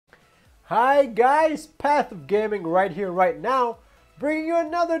Hi guys, Path of Gaming right here, right now, bringing you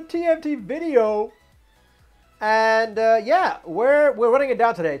another TFT video. And yeah, we're running it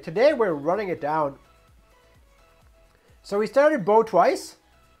down today. Today we're running it down. So we started bow twice,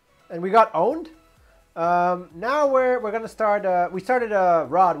 and we got owned. Now we're gonna start. We started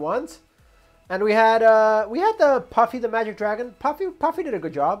rod once, and we had the Puffy the Magic Dragon. Puffy did a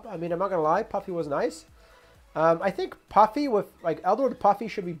good job. I mean, I'm not gonna lie, Puffy was nice. I think Puffy with like Eldor Puffy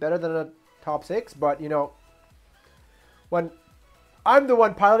should be better than a top 6, but you know, when I'm the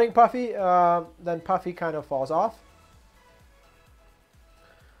one piloting Puffy, then Puffy kind of falls off.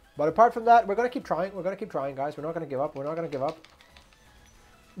 But apart from that, we're gonna keep trying. We're gonna keep trying, guys. We're not gonna give up. We're not gonna give up.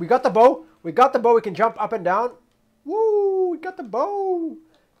 We got the bow. We got the bow. We can jump up and down. Woo! We got the bow.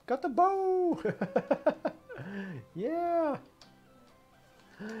 Got the bow. Yeah.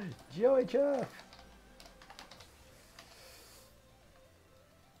 Joey Jeff.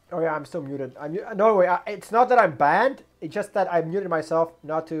 Oh yeah, I'm still muted. No way. It's not that I'm banned. It's just that I muted myself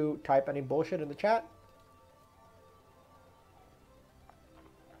not to type any bullshit in the chat.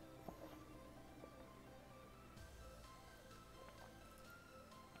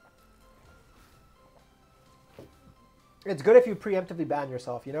 It's good if you preemptively ban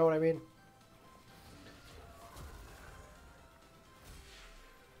yourself. You know what I mean?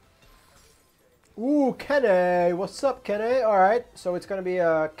 Ooh, Kenny. What's up, Kenny? All right, so it's going to be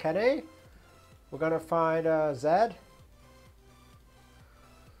Kenny. We're going to find Zed.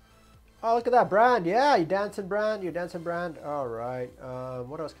 Oh, look at that, Brand. Yeah, you dancing, Brand. You dancing, Brand. All right.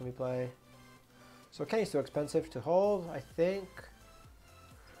 What else can we play? So Kenny's too expensive to hold, I think.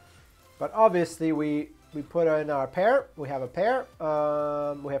 But obviously, we put in our pair. We have a pair.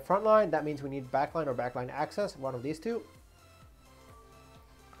 We have frontline. That means we need backline or backline access. One of these two.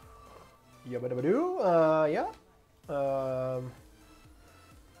 Yeah.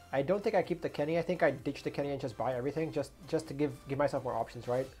 I don't think I keep the Kenny. I think I ditch the Kenny and just buy everything, just to give myself more options,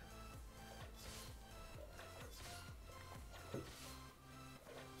 right?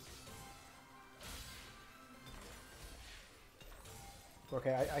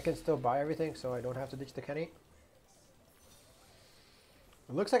 Okay, I can still buy everything, so I don't have to ditch the Kenny.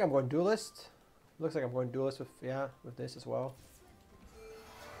 It looks like I'm going duelist. Looks like I'm going duelist with this as well.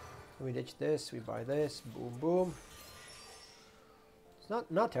 We ditch this, we buy this, boom, boom. It's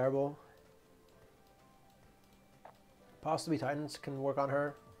not terrible. Possibly Titans can work on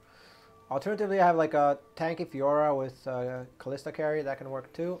her. Alternatively, I have like a tanky Fiora with Callista carry that can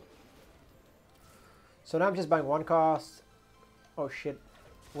work too. So now I'm just buying one cost. Oh shit!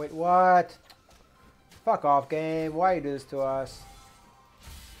 Wait, what? Fuck off, game! Why you do this to us?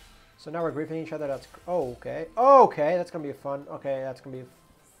 So now we're griefing each other. That's okay. Okay, that's gonna be fun. Okay, that's gonna be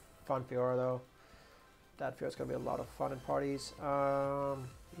fun Fiora though. That Fiora's gonna be a lot of fun in parties.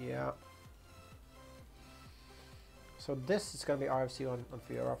 Yeah. So this is gonna be RFC on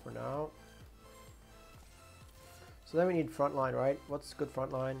Fiora for now. So then we need frontline, right? What's good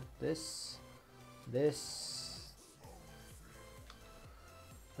frontline? This.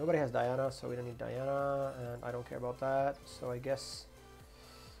 Nobody has Diana, so we don't need Diana, and I don't care about that. So I guess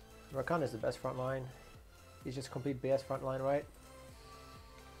Rakan is the best frontline. He's just complete BS frontline, right?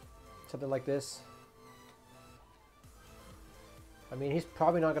 Something like this. I mean, he's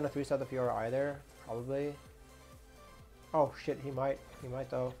probably not going to 3-star the Fiora either. Probably. Oh shit, he might. He might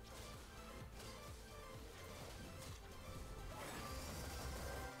though.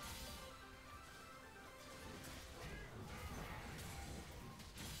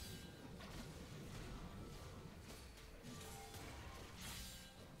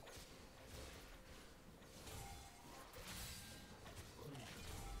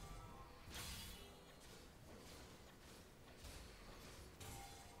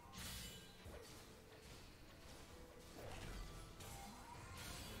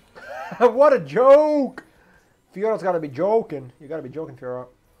 What a joke! Fiora's gotta be joking. You gotta be joking, Fiora.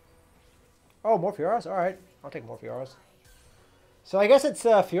 Oh, more Fioras? Alright. I'll take more Fioras. So I guess it's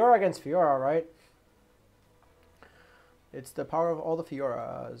Fiora against Fiora, right? It's the power of all the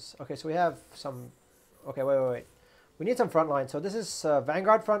Fioras. Okay, so we have some... Okay, wait. We need some frontline. So this is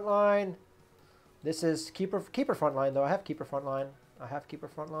Vanguard frontline. This is Keeper frontline, though. I have Keeper frontline. So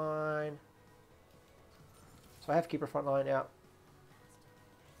I have Keeper frontline, yeah.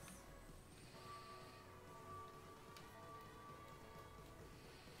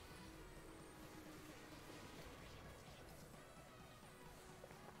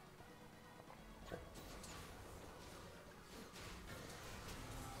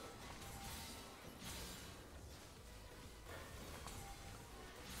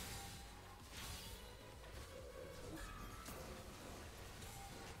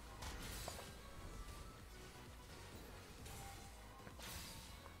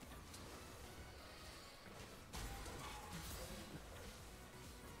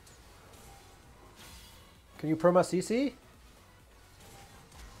 Can you perma CC?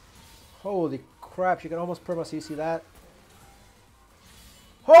 Holy crap, she can almost perma CC that.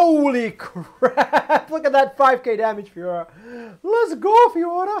 Holy crap! Look at that 5k damage, Fiora. Let's go,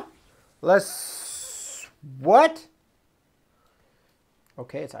 Fiora. Let's... What?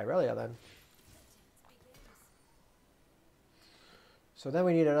 Okay, it's Irelia then. So then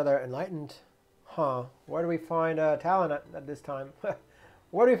we need another Enlightened. Huh. Where do we find Talon at this time?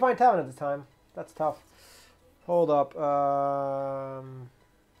 Where do we find Talon at this time? That's tough. Hold up. I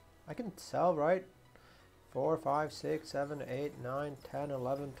can sell, right? 4, 5, 6, 7, 8, 9, 10,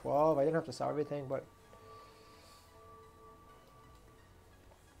 11, 12. I didn't have to sell everything, but...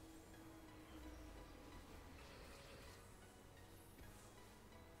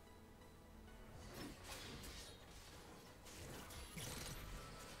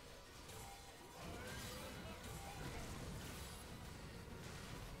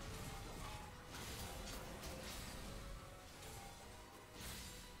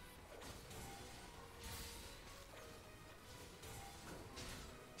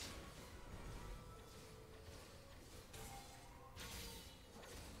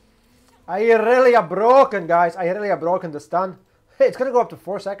 I really are broken, guys. I really are broken the stun. Hey, it's gonna go up to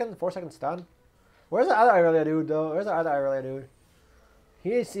 4 seconds. 4-second stun. Where's the other Irelia dude, though? Where's the other Irelia dude?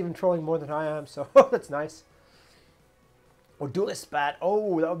 He is even trolling more than I am, so that's nice. Oh, duelist spat.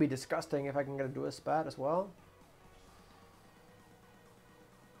 Oh, that would be disgusting if I can get a duelist spat as well.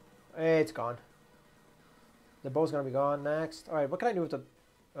 Hey, it's gone. The bow's gonna be gone next. All right, what can I do with the?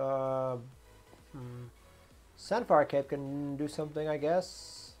 Sunfire Cape can do something, I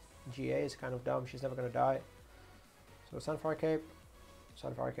guess. GA is kind of dumb. She's never gonna die. So Sunfire Cape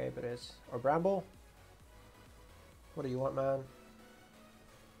it is. Or Bramble. What do you want, man?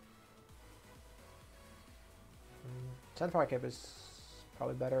 Sunfire Cape is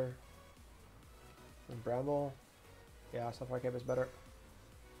probably better than Bramble. Yeah, Sunfire Cape is better.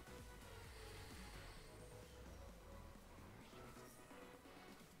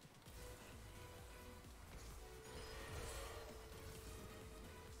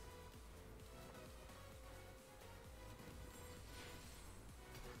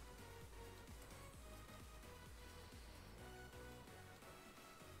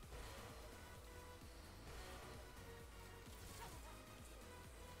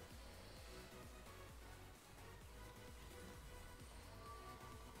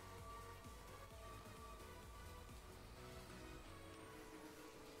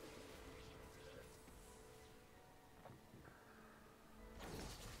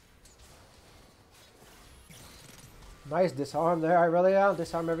 Nice disarm there, Irelia.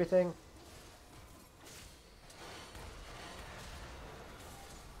 Disarm everything.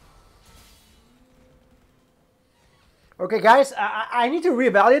 Okay, guys, I need to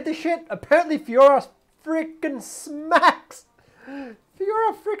reevaluate this shit. Apparently, Fiora freaking smacks.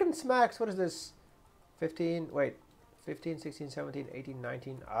 Fiora freaking smacks. What is this? 15, wait. 15, 16, 17, 18,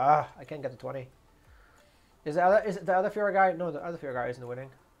 19. Ah, I can't get to 20. Is the other Fiora guy? No, the other Fiora guy isn't winning.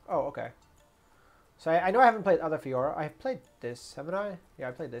 Oh, okay. So I know I haven't played other Fiora. I've played this, haven't I? Yeah,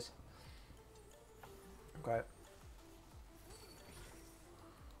 I played this. Okay.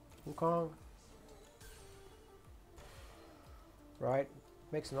 Wukong. Right.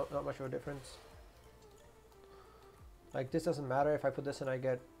 Makes not much of a difference. Like, this doesn't matter. If I put this in, I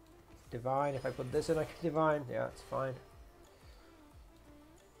get Divine. If I put this in, I get Divine. Yeah, it's fine.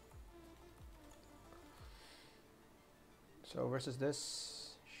 So versus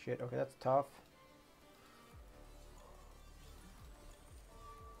this. Shit, okay, that's tough.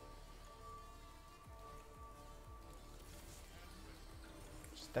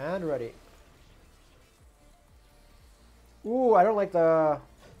 Stand ready. Ooh, I don't like the...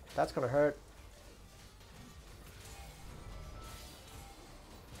 That's gonna hurt.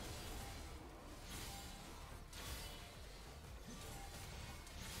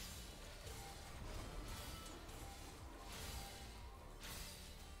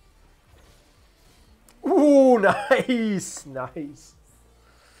 Ooh, nice! Nice.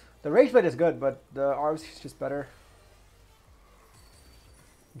 The Rage Blade is good, but the Arms is just better.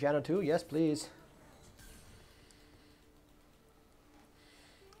 Jano 2? Yes, please.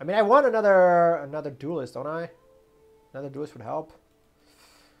 I mean, I want another duelist, don't I? Another duelist would help.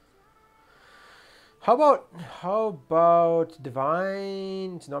 How about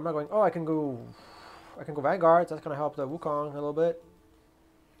Divine? No, I'm not going. Oh, I can go Vanguard. That's gonna help the Wukong a little bit.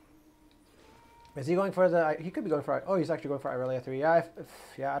 Is he going for the? He could be going for. Oh, he's actually going for Irelia 3. Yeah,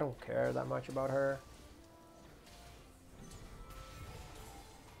 yeah. I don't care that much about her.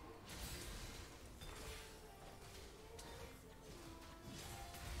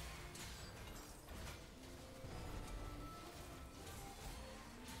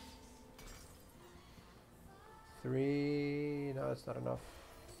 3. No, that's not enough.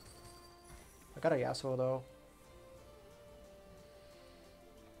 I got a Yasuo though.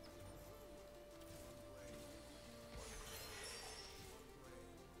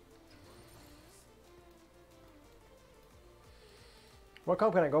 What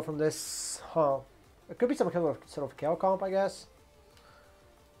comp can I go from this? Huh. It could be some kind of sort of KO comp, I guess.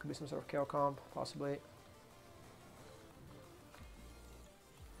 Could be some sort of KO comp, possibly.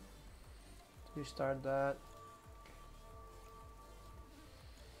 You start that.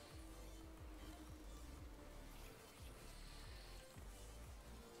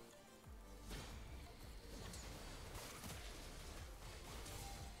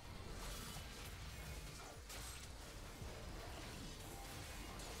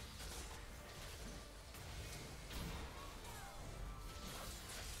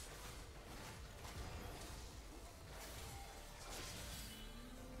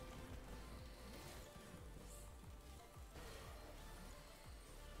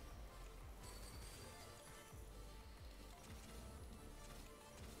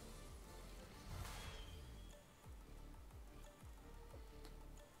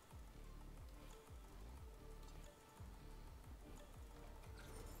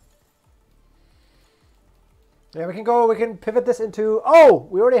 Yeah, we can pivot this into, oh,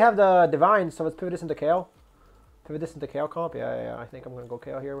 we already have the Divine, so let's pivot this into Kale. Pivot this into Kale comp, yeah, I think I'm going to go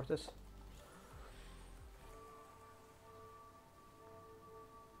Kale here with this.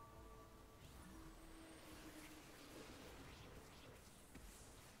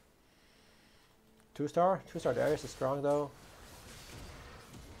 Two-star Darius is strong though.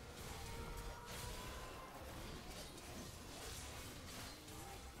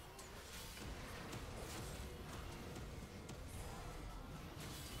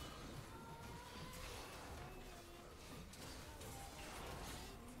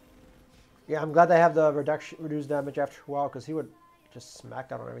 Yeah, I'm glad they have the reduced damage after a while, because he would just smack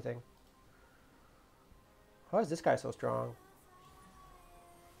down on everything. How is this guy so strong?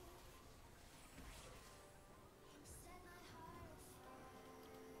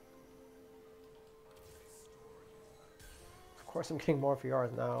 Of course I'm getting more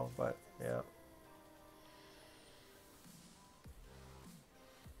VRs now, but yeah.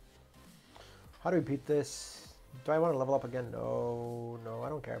 How do we beat this? Do I want to level up again? No, I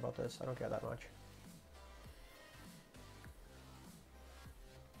don't care about this. I don't care that much.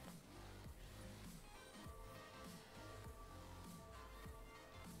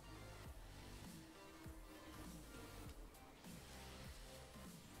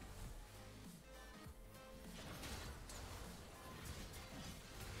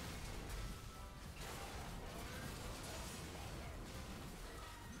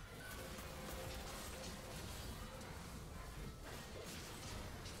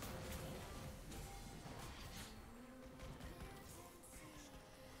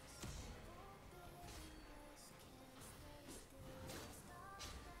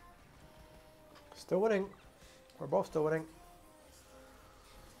 Still winning. We're both still winning.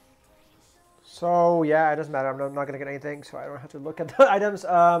 So yeah, it doesn't matter. I'm not gonna get anything, so I don't have to look at the items.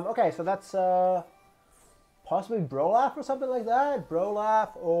 Okay, so that's possibly Brolaf or something like that.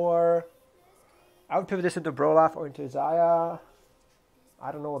 Brolaf, or I would pivot this into Brolaf or into Zaya.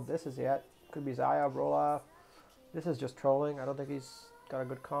 I don't know what this is yet. Could be Zaya, Brolaf. This is just trolling. I don't think he's got a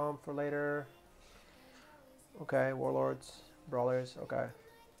good comp for later. Okay, Warlords, Brawlers. Okay.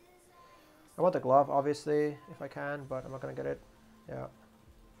 I want the glove, obviously, if I can, but I'm not gonna get it. Yeah.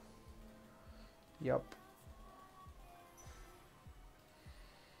 Yup.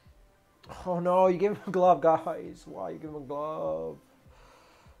 Oh no, you gave him a glove, guys. Why you give him a glove?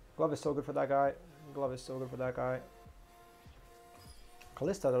 Glove is so good for that guy. Glove is so good for that guy.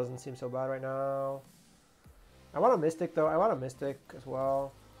 Callista doesn't seem so bad right now. I want a Mystic, though. I want a Mystic as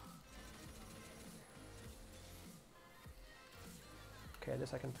well. Okay,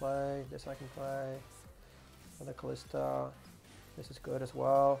 this I can play. This I can play. Another Callista. This is good as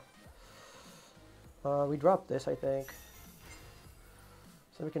well. We dropped this, I think.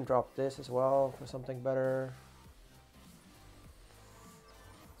 So we can drop this as well for something better.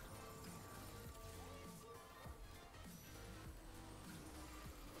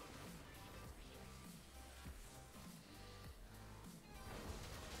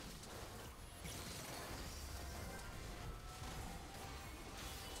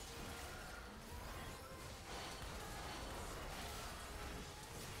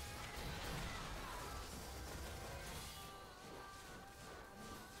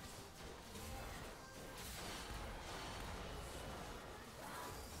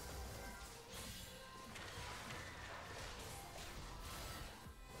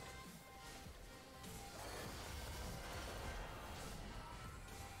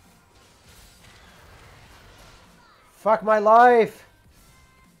 Fuck my life!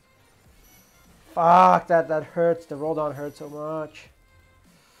 Fuck, that hurts. The roll down hurts so much.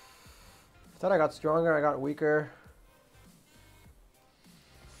 I thought I got stronger, I got weaker.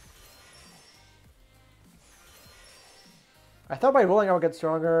 I thought by rolling I would get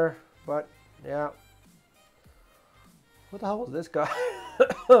stronger, but yeah. What the hell was this guy?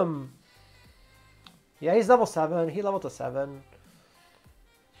 Yeah, he's level 7. He leveled to 7.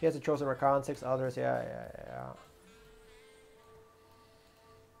 He has a chosen recon, 6 others. Yeah.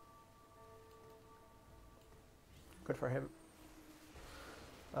 Good for him.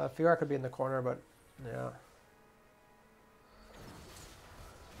 I figure I could be in the corner, but yeah.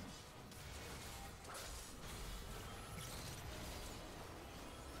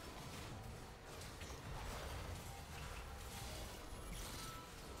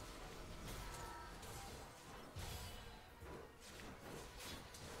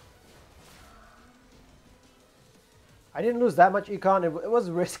 I didn't lose that much econ. It was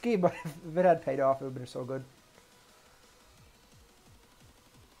risky, but if it had paid off, it would have been so good.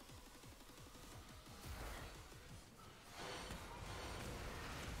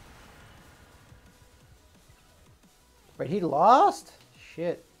 Wait, he lost?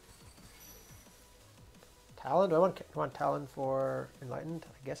 Shit. Talon? Do I want Talon for Enlightened?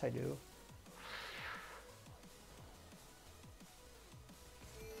 I guess I do.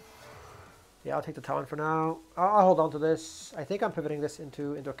 Yeah, I'll take the Talon for now. I'll hold on to this. I think I'm pivoting this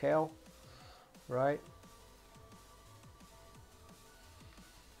into Kale. Right?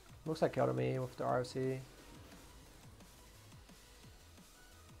 Looks like Kale to me with the RFC.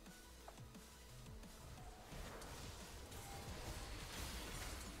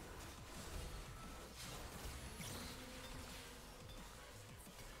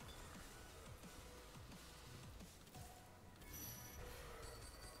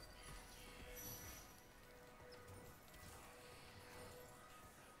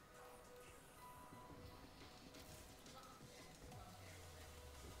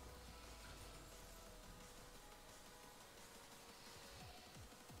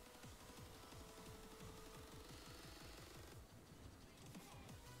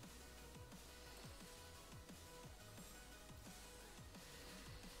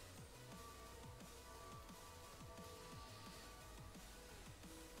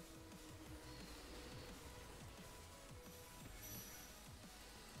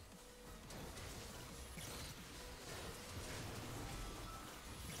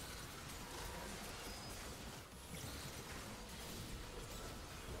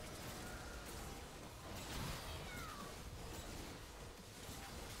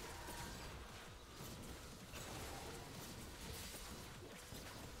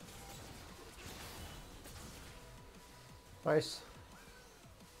 Nice.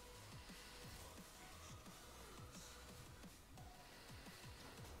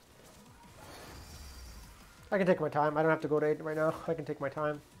 I can take my time. I don't have to go to 8 right now. I can take my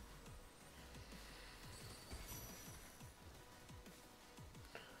time.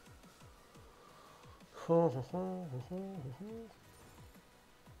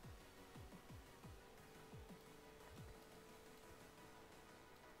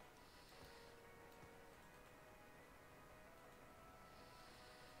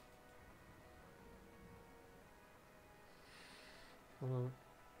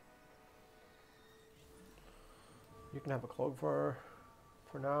 You can have a cloak for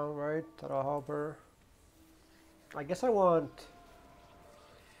now, right? That'll help her. I guess I want...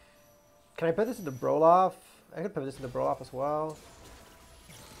 Can I put this into Broloff? I could put this into Broloff as well.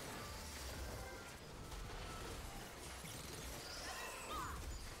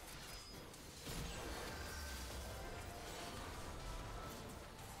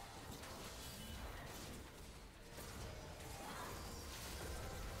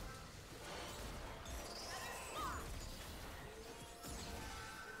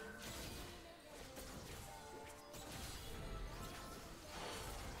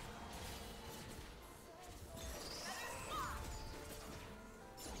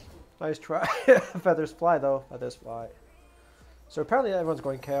 Nice try. Feathers fly though. Feathers fly. So apparently everyone's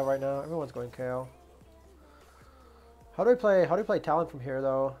going KO right now. Everyone's going KO. How do we play Talon from here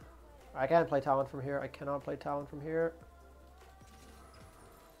though? I can't play Talon from here. I cannot play Talon from here.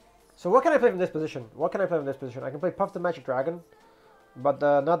 So what can I play from this position? What can I play from this position? I can play Puff the Magic Dragon, but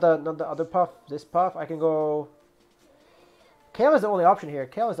not the other Puff. This Puff. I can go. Kale is the only option here.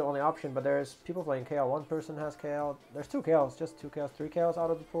 Kale is the only option, but there's people playing Kale. One person has Kale. There's 2 Kales, just 2 Kales, 3 Kales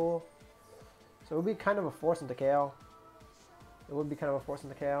out of the pool. So it would be kind of a force into Kale. It would be kind of a force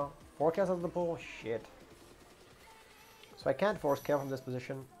into Kale. 4 Kales out of the pool? Shit. So I can't force Kale from this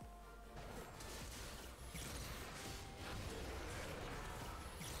position.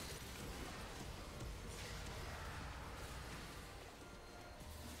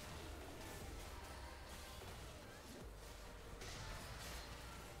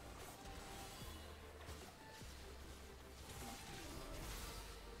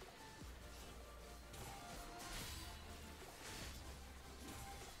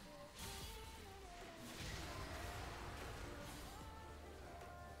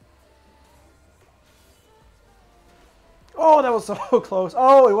 Oh, that was so close.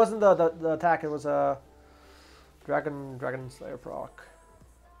 Oh, it wasn't the attack. It was a Dragon Slayer proc.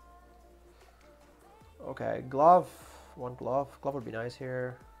 Okay, glove. One glove. Glove would be nice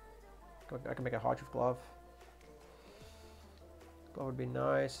here. I can make a hodge with glove. Glove would be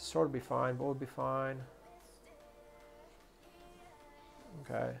nice. Sword would be fine. Bow would be fine.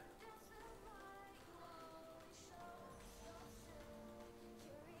 Okay.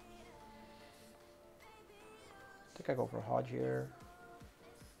 I think I go for hodge here.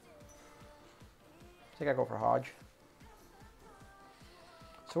 I think I go for hodge.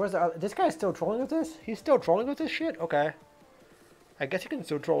 So where's the other? This guy's still trolling with this? He's still trolling with this shit? Okay. I guess he can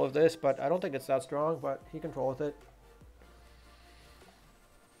still troll with this, but I don't think it's that strong, but he can troll with it.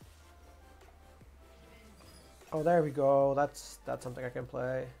 Oh, there we go. That's something I can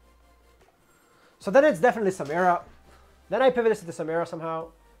play. So then it's definitely Samira. Then I pivot this into Samira somehow.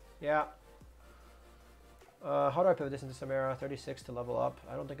 Yeah. How do I pivot this into Samira? 36 to level up.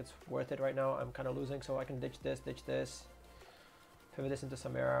 I don't think it's worth it right now. I'm kind of losing, so I can ditch this. Pivot this into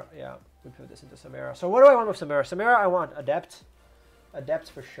Samira. Yeah, we pivot this into Samira. So what do I want with Samira? Samira, I want Adept. Adept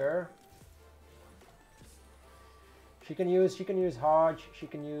for sure. She can use Hodge. She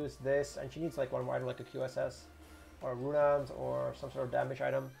can use this, and she needs like one item like a QSS or Runans or some sort of damage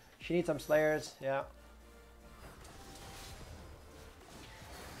item. She needs some Slayers. Yeah.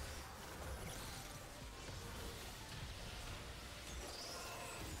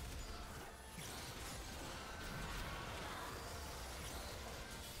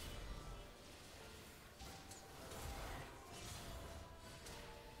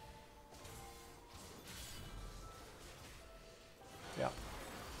 Yeah.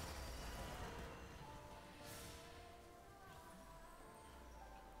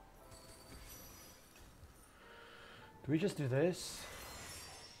 Do we just do this?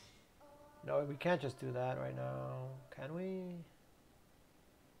 No, we can't just do that right now. Can we?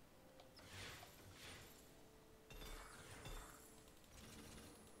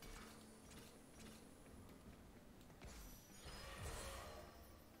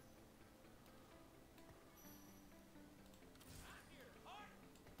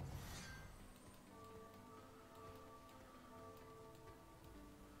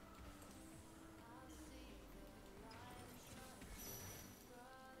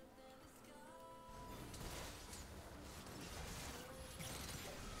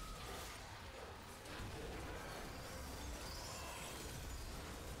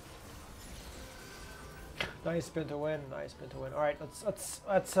 Nice spin to win. Nice spin to win. All right, let's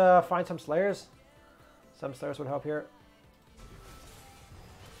find some Slayers. Some Slayers would help here.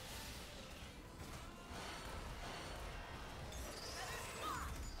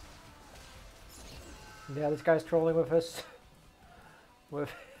 Yeah, this guy's trolling with us. with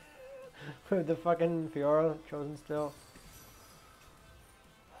the fucking Fiora chosen still.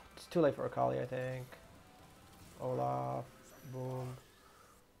 It's too late for Akali, I think. Olaf. Boom.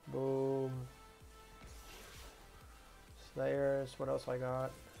 Boom. Slayers. What else I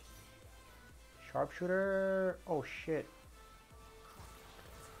got? Sharpshooter. Oh shit.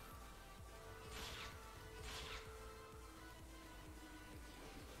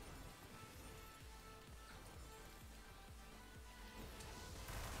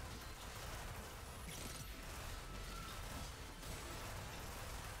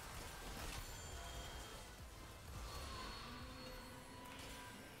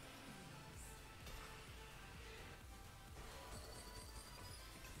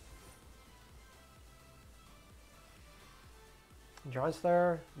 Giant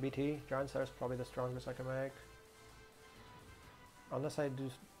Slayer, BT. Giant Slayer is probably the strongest I can make. Unless I do...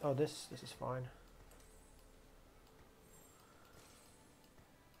 Oh, this is fine.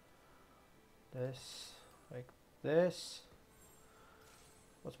 This, like this.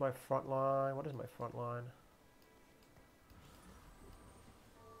 What's my front line? What is my front line?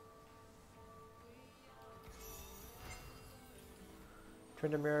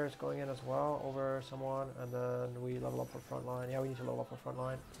 Tryndamere is going in as well over someone, and then we level up for front line. Yeah, we need to level up for front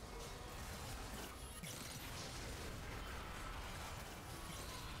line.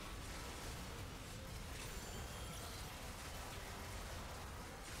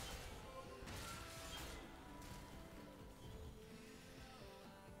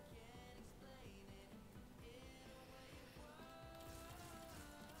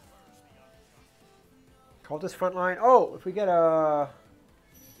 Call this front line. Oh, if we get a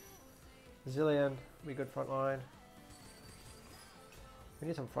Zillion, we good front line. We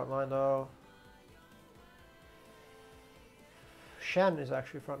need some front line though. Shen is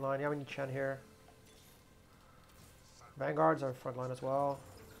actually front line. Yeah, we need Shen here. Vanguards are front line as well.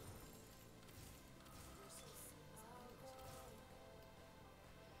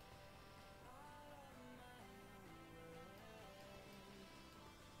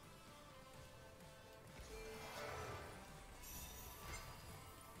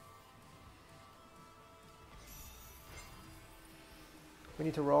 We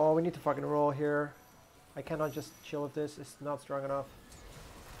need to roll. We need to fucking roll here. I cannot just chill with this. It's not strong enough.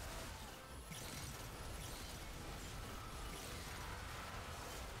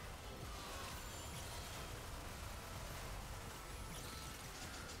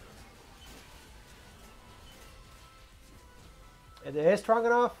 It is strong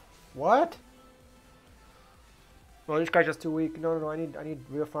enough? What? Well, this guy's just too weak. No, no, no. I need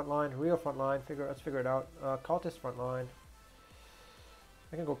real front line. Real front line. Let's figure it out. Cultist front line.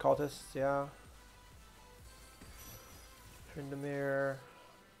 I can go cultists. Yeah. Tryndamere.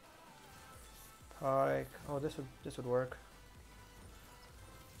 Pike. Oh, this would work.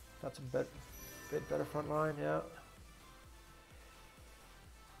 That's a bit better front line. Yeah.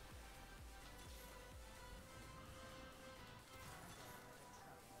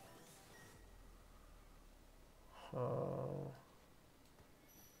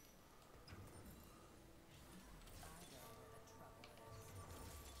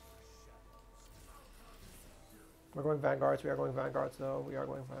 We're going vanguards. We are going vanguards, though. We are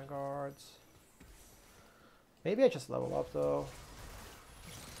going vanguards. Maybe I just level up, though.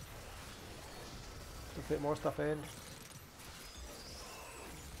 To fit more stuff in.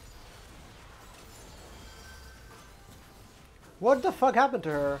 What the fuck happened to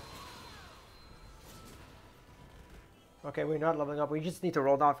her? Okay, we're not leveling up. We just need to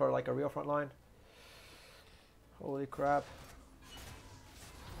roll down for like a real front line. Holy crap.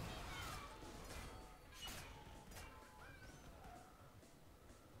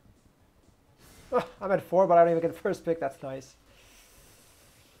 I'm at 4, but I don't even get the first pick. That's nice.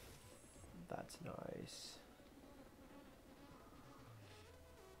 That's nice.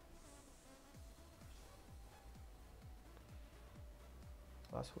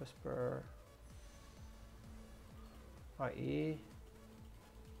 Last Whisper. IE.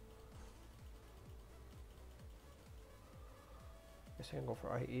 Guess I can go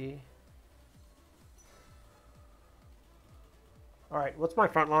for IE. All right, what's my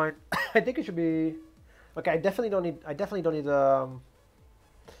front line? I think it should be. Okay, I definitely don't need.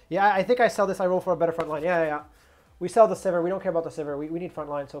 Yeah, I think I sell this. I roll for a better front line. Yeah. We sell the Sivir. We don't care about the Sivir. We need front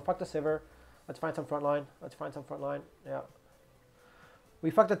line. So fuck the Sivir. Let's find some front line. Yeah. We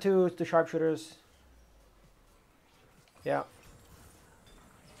fucked the two sharpshooters. Yeah.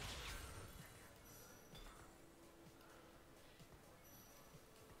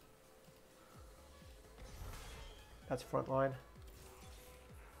 That's front line.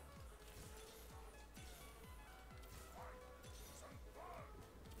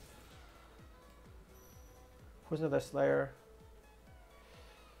 Who's another Slayer?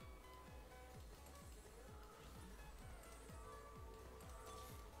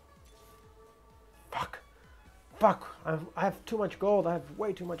 Fuck! I have too much gold. I have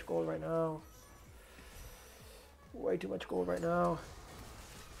way too much gold right now. Way too much gold right now.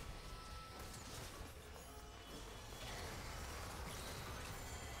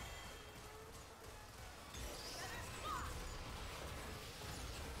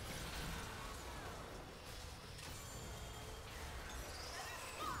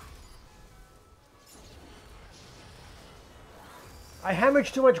 I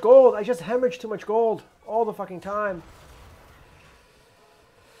hemorrhaged too much gold. I just hemorrhaged too much gold all the fucking time.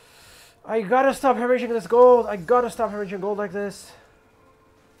 I gotta stop hemorrhaging this gold. I gotta stop hemorrhaging gold like this.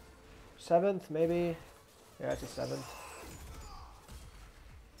 7th, maybe. Yeah, it's a 7th.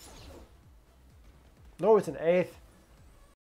 No, it's an 8th.